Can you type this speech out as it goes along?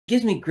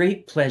gives me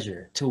great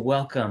pleasure to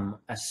welcome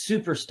a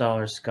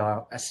superstar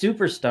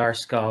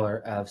scholar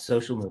of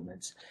social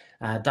movements,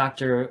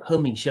 Dr.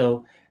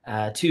 Ming-sho,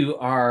 to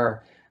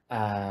our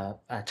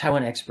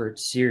Taiwan Expert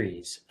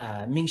series.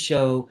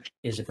 Ming-sho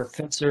is a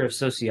professor of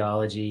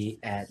sociology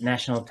at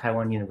National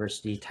Taiwan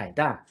University,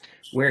 Taida,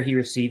 where he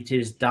received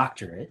his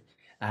doctorate.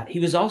 He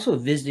was also a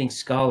visiting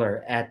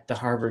scholar at the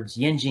Harvard's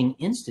Yenjing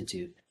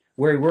Institute,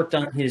 where he worked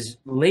on his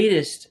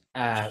latest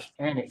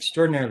and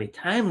extraordinarily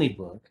timely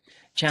book,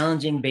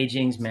 Challenging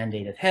Beijing's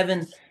Mandate of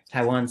Heaven,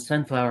 Taiwan's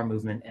Sunflower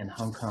Movement, and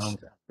Hong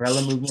Kong's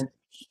Umbrella Movement.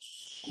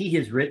 He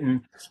has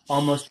written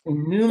almost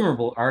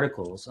innumerable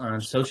articles on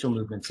social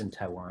movements in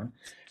Taiwan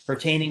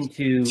pertaining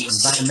to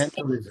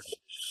environmentalism,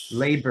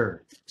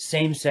 labor,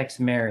 same-sex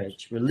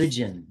marriage,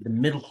 religion, the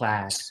middle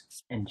class,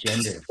 and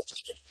gender.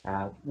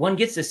 One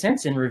gets a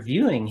sense in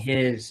reviewing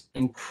his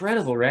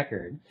incredible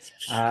record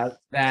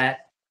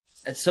that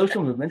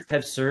social movements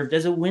have served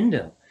as a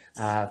window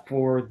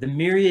for the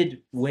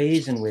myriad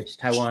ways in which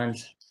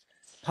Taiwan's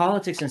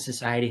politics and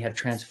society have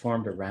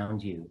transformed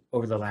around you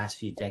over the last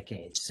few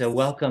decades. So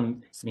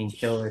welcome,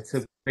 Ming-sho. It's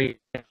so great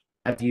to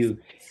have you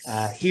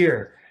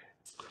here.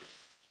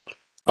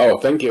 Oh,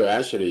 thank you,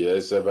 Ashley.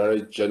 It's a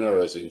very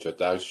generous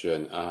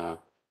introduction.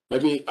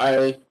 Maybe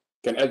I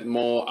can add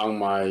more on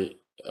my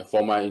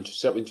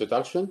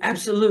self-introduction.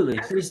 Absolutely,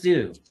 please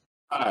do.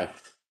 Hi,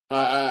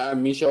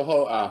 I'm Ming-sho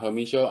Ho.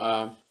 Ming-sho,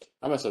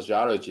 I'm a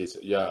sociologist.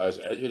 Yeah, as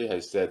Ashley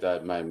has said,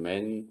 that my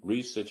main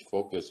research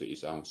focus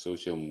is on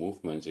social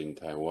movements in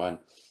Taiwan,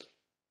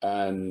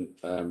 and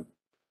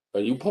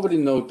you probably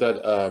know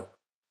that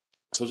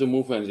social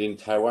movements in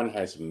Taiwan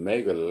has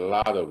made a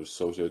lot of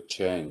social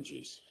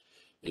changes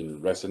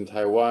in Western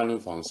Taiwan,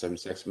 from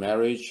same-sex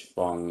marriage,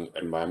 from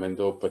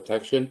environmental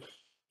protection.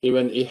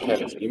 Even it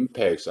has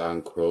impacts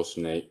on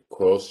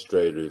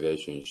cross-strait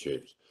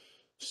relationships.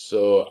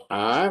 So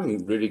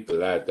I'm really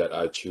glad that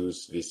I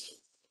choose this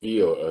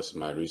field as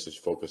my research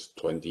focus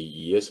 20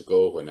 years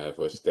ago when I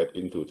first stepped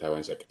into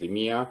Taiwan's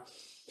academia.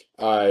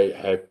 I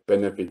have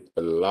benefited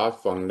a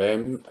lot from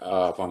them,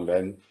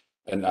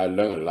 and I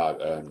learned a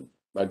lot.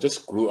 I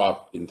just grew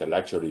up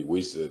intellectually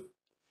with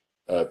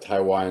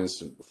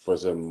Taiwan's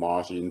further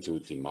march into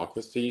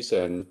democracies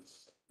and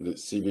the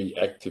civic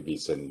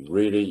activism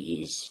really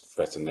is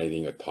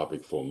fascinating a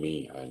topic for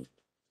me. I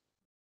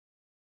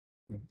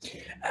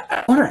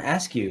want to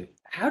ask you,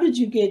 how did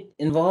you get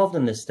involved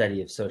in the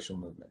study of social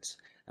movements?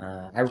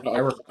 I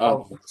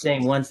recall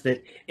saying once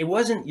that it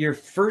wasn't your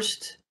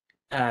first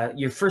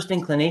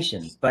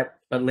inclination, but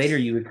later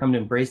you would come to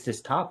embrace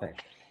this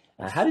topic.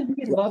 How did you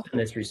get involved in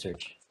this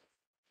research?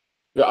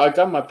 Yeah, I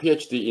got my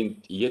PhD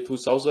in year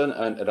 2000,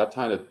 and at that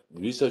time the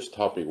research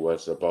topic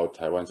was about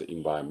Taiwan's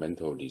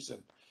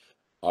environmentalism.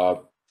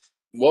 Well,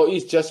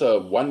 it's just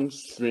one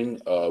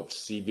string of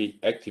civic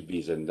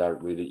activism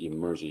that really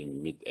emerged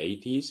in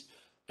mid-80s,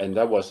 and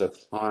that was a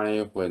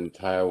time when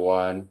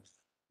Taiwan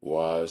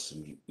was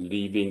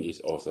leaving its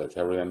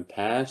authoritarian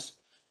past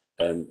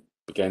and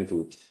began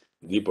to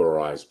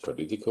liberalize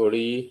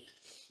politically.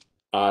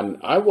 And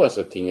I was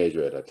a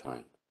teenager at that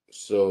time,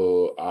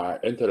 so I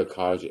entered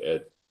college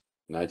at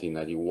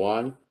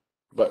 1991.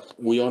 But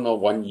we all know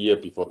 1 year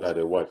before that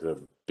there was a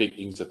big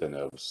incident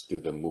of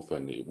student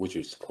movement, which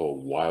is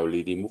called Wild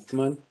Lady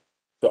movement.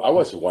 So I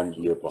was 1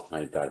 year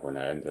behind that when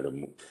I entered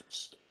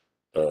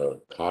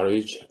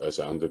college as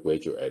an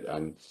undergraduate.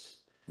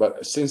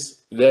 But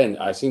since then,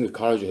 I think the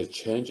college has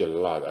changed a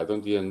lot. I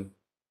don't even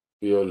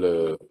feel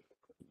the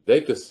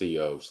legacy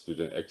of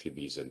student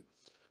activism.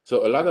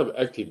 So a lot of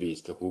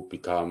activists who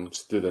become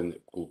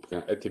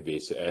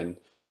activists, and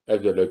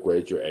after they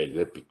graduate,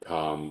 they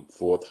become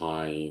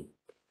full-time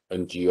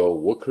NGO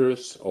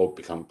workers or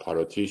become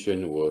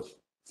politicians were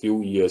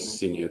few years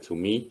senior to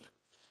me.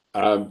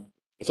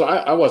 So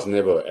I was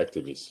never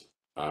activist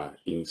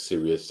in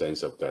serious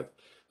sense of that.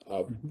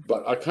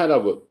 But I kind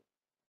of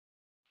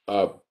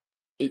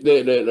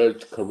their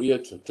career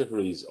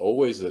trajectory is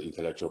always an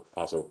intellectual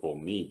puzzle for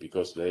me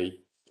because they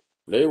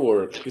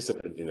were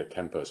disciplined in the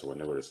campus when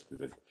they were a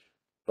student,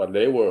 but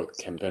they were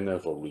campaigner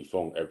for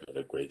reform after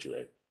they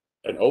graduate.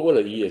 And over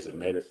the years, it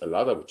made a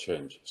lot of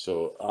change.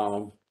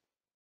 So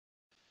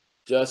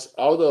just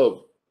out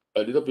of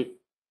a little bit,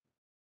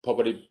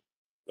 probably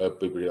a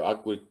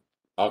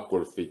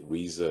bibliographic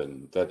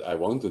reason that I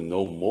want to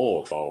know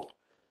more about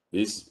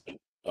these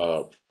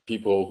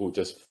people who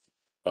just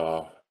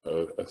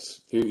a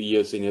few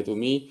years senior to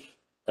me,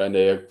 and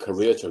their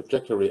career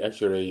trajectory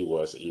actually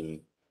was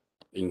in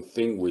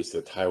sync with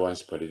the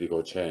Taiwan's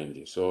political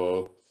change.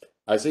 So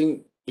I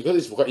think because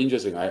it's quite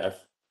interesting, I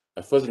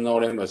first know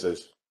them as a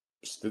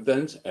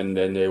student, and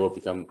then they will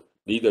become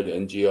leader of the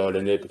NGO,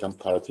 then they become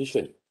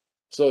politician.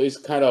 So it's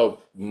kind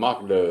of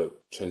marked the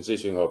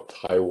transition of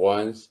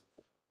Taiwan's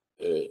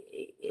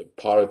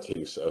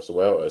politics as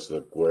well as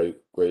the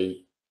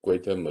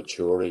greater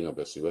maturing of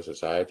the civil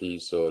society.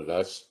 So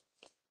that's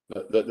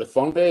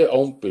from their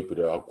own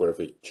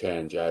bibliographic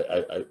change.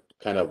 I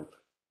kind of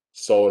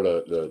saw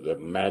the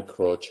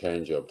macro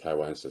change of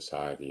Taiwan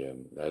society,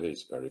 and that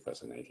is very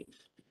fascinating.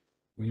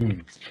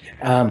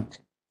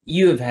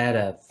 You have had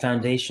a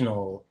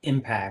foundational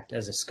impact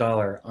as a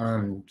scholar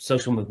on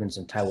social movements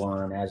in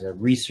Taiwan as a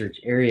research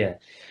area.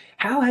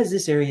 How has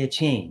this area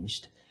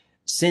changed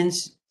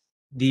since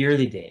the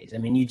early days? I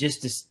mean, you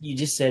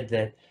just said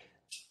that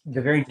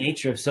the very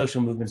nature of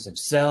social movements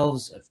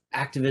themselves, of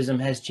activism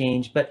has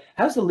changed, but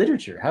how's the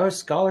literature? How has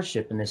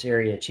scholarship in this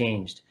area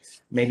changed?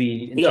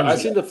 Maybe in Yeah, terms I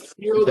of think the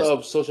field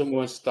of social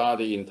movement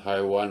study in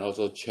Taiwan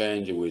also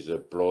changed with the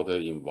broader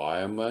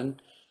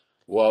environment.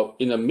 Well,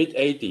 in the mid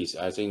 80s,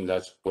 I think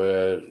that's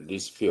where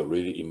this field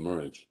really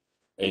emerged.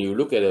 And you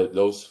look at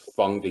those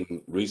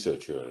founding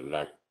researchers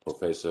like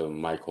Professor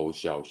Michael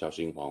Xiao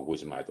Huang, who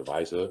is my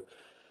advisor,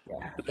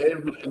 yeah. they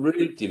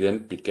really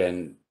didn't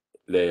begin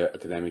their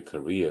academic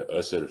career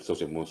as a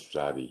social movement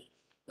study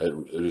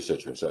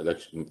researcher. So, like,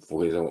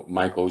 for example,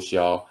 Michael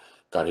Xiao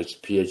got his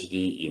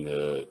PhD in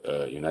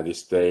the United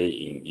States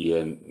in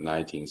year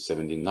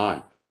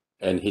 1979,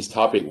 and his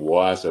topic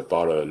was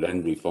about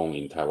land reform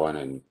in Taiwan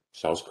and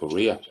South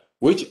Korea,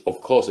 which,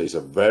 of course, is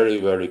a very,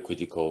 very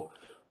critical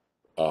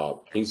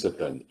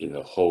incident in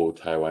the whole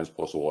Taiwan's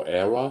post-war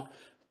era.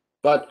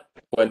 But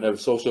when a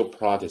social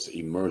protest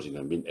emerged in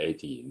the mid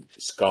 80s,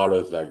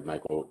 scholars like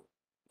Michael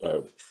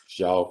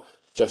Xiao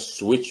just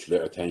switched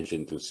their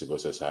attention to civil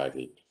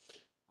society.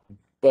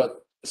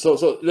 But so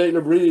they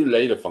really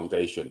laid the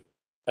foundation.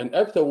 And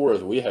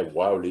afterwards, we have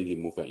wild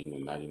leading movement in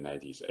the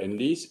 1990s. And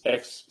these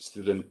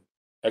ex-student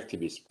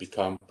activists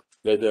become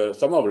later,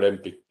 some of them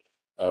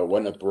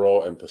went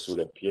abroad and pursued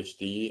a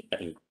PhD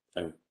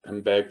and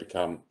come back,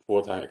 become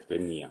full-time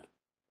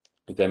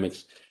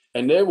academics.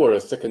 And they were a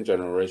second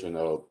generation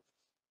of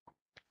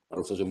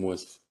social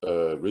movement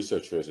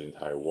researchers in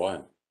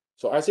Taiwan.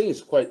 So I think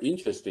it's quite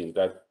interesting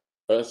that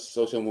as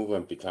social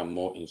movement become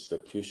more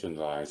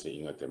institutionalized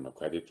in a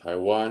democratic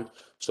Taiwan,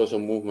 social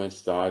movement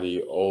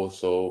study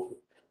also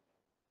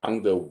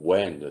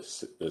underwent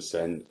the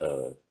same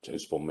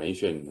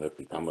transformation, have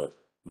become a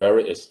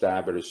very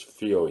established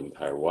field in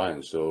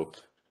Taiwan. So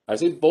I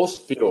think both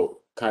fields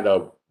kind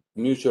of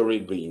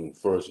mutually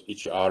reinforce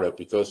each other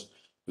because,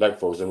 like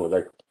for example,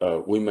 like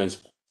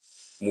women's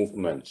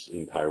movements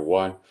in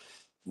Taiwan,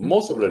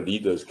 most of the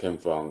leaders came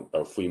from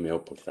female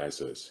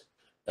professors,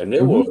 and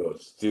they Mhm. were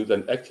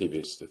student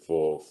activists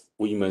for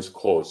women's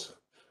cause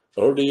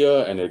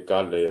earlier, and they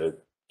got their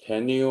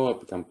tenure,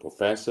 become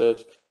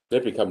professors. They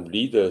become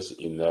leaders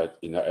in that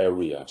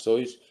area. So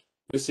you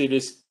see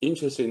this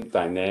interesting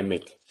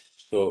dynamic.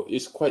 So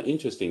it's quite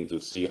interesting to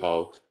see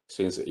how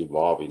things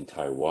evolve in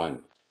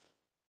Taiwan.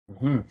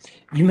 Mhm.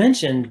 You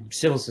mentioned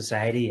civil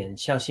society and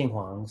Xiao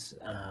Xinhuang's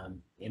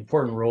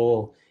important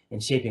role in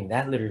shaping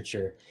that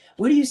literature.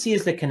 What do you see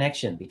as the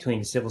connection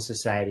between civil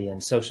society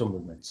and social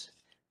movements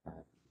uh,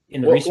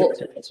 in the research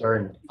Well, sense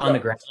or on yeah, the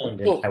ground of in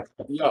course. Taiwan?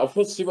 Yeah, of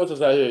course, civil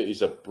society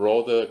is a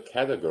broader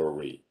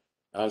category.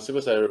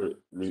 Civil society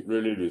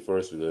really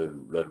refers to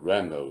the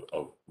realm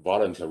of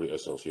voluntary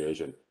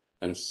association,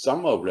 and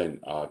some of them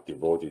are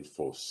devoted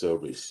for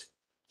service.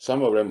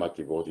 Some of them are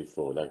devoted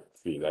for like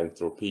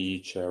philanthropy,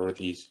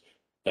 charities,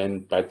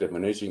 and by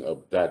definition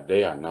of that,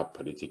 they are not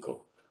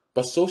political.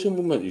 But social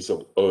movement is a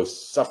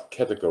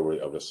subcategory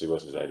of the civil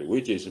society,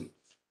 which is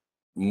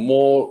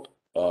more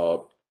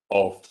of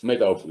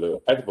made of the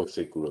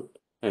advocacy group,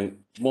 and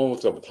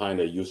most of the time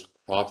they use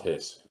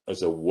protest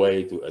as a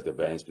way to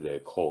advance their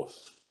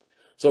cause.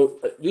 So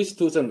these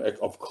two things,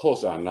 of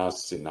course, are not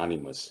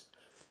synonymous.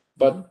 Mhm.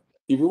 But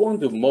if we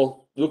want to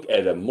look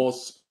at the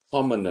most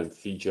prominent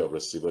feature of the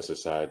civil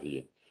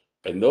society,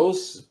 and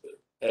those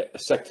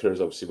sectors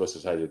of civil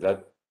society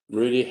that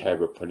really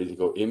have a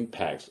political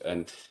impact,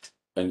 and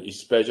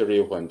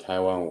especially when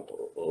Taiwan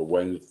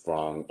went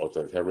from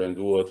authoritarian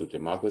rule to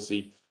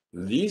democracy,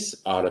 these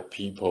are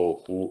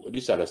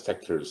the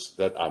sectors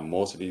that are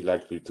mostly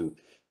likely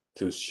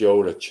to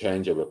show the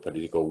change of a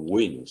political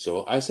wind.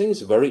 So I think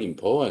it's very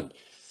important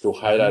to Mhm.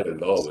 highlight a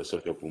lot of the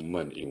social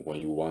movement in when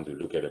you want to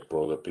look at a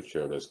broader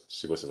picture of the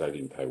civil society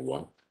in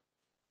Taiwan.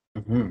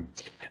 Mhm.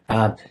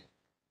 Uh,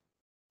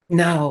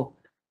 Now,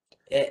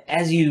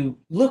 as you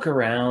look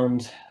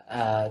around,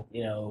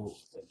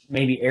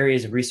 maybe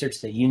areas of research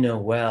that you know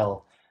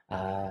well,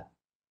 uh,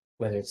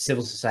 whether it's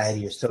civil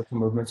society or social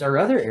movements or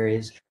other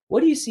areas,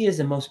 what do you see as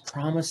the most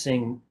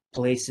promising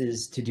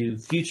places to do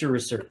future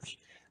research?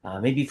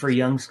 Maybe for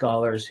young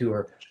scholars who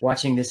are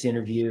watching this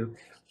interview,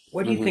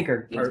 what do you think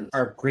Mhm.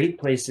 are great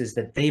places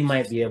that they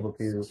might be able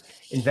to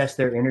invest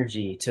their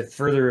energy to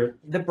further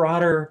the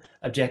broader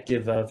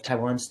objective of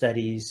Taiwan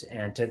studies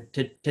and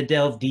to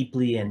delve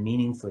deeply and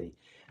meaningfully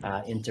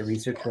into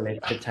research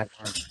related to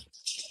Taiwan?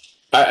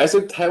 I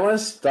think Taiwan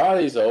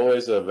study is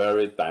always a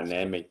very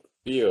dynamic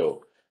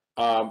field.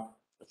 Um,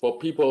 for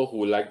people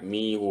who like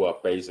me, who are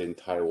based in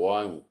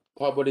Taiwan,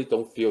 probably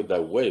don't feel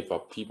that way. For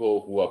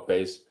people who are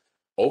based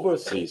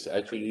overseas,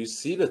 actually, you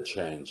see the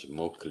change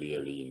more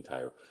clearly in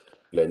Taiwan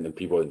than the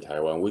people in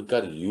Taiwan. We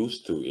got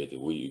used to it.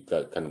 We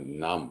got kind of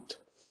numbed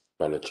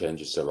by the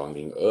changes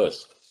surrounding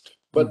us.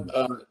 But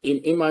Mm.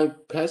 in my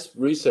past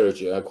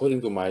research,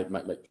 according to my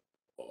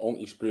own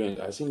experience,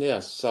 I think there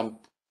are some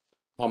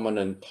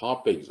prominent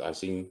topics. I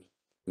think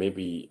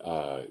maybe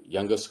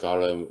younger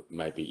scholar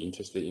might be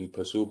interested in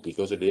pursue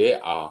because they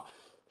are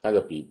kind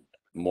of be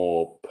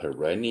more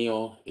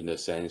perennial in the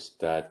sense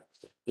that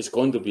it's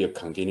going to be a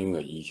continuing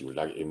issue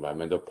like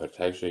environmental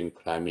protection,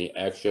 climate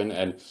action,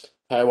 and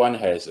Taiwan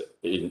has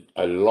in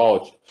a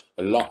large,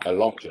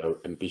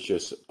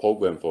 ambitious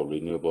program for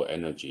renewable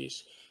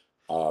energies.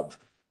 Uh,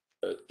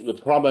 the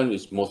problem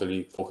is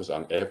mostly focused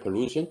on air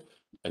pollution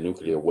and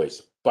nuclear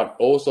waste, but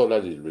also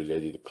that is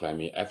related to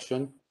climate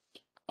action.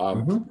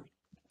 Um, Mm-hmm.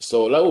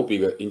 so that would be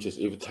the interest.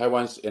 If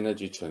Taiwan's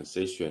energy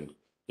transition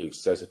is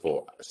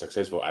successful,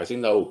 I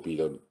think that would be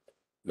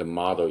the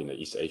model in the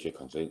East Asia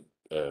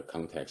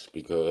context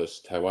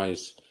because Taiwan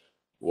is,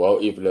 well,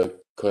 if the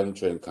current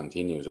trend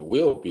continues,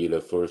 will be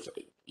the first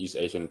East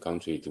Asian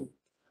country to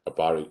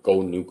about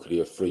go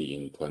nuclear free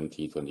in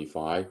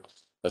 2025.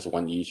 That's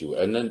one issue.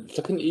 And then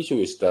second issue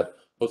is that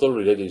also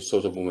related to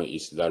social movement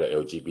is that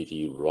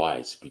LGBT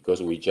rights because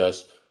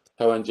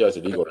Taiwan just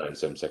legalized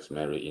same-sex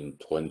marriage in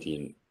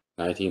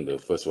 2019, the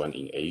first one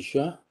in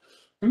Asia.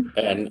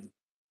 And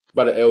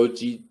but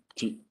the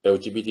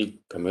LGBT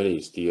community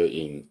is still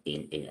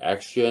in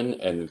action,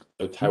 and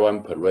the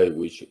Taiwan parade,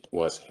 which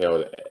was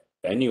held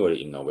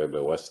annually in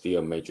November, was still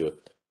a major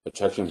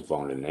attraction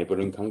from the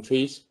neighboring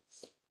countries.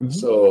 Mm-hmm.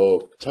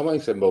 So Taiwan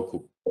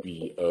example could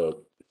be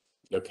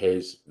a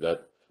case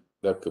that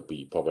could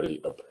be probably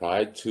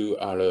applied to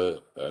other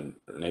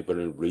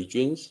neighboring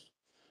regions.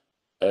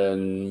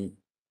 And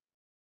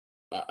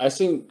I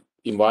think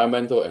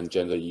environmental and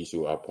gender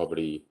issue are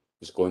probably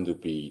is going to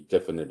be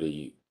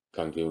definitely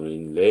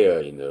continuing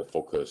there in the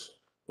focus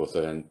for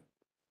certain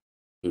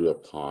period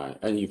of time.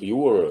 And if you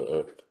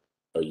were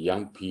a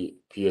young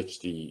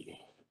PhD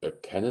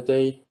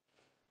candidate,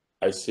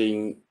 I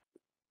think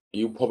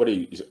you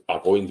probably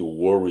are going to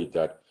worry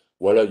that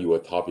whether your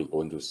topic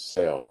going to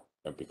sell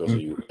because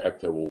you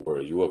after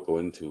work you are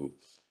going to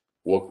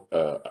work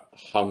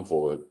hunt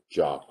for a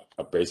job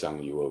based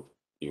on your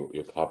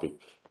topic.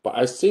 But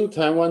I think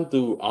Taiwan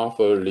do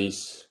offer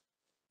this,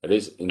 at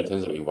least in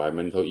terms of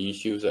environmental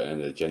issues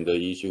and the gender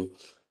issue,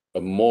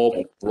 a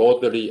more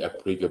broadly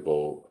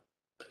applicable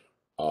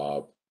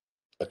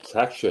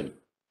attraction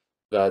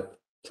that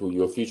to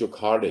your future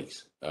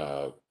colleagues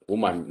who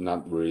might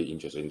not really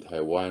interested in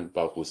Taiwan,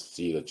 but who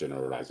see the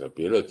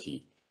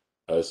generalizability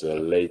as a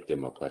late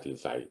democratic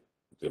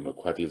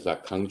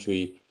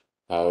country,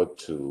 how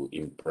to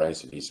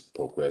embrace these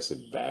progressive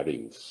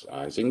values.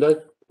 I think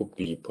that would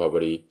be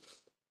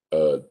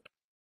uh,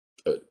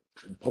 uh,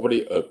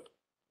 probably a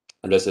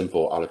lesson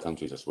for other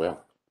countries as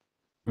well.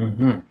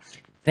 Mm-hmm.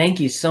 Thank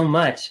you so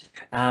much.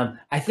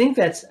 I think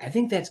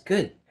that's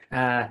good.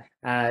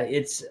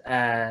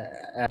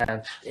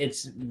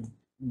 It's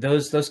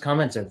those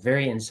comments are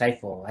very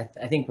insightful.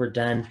 I think we're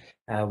done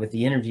with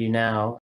the interview now.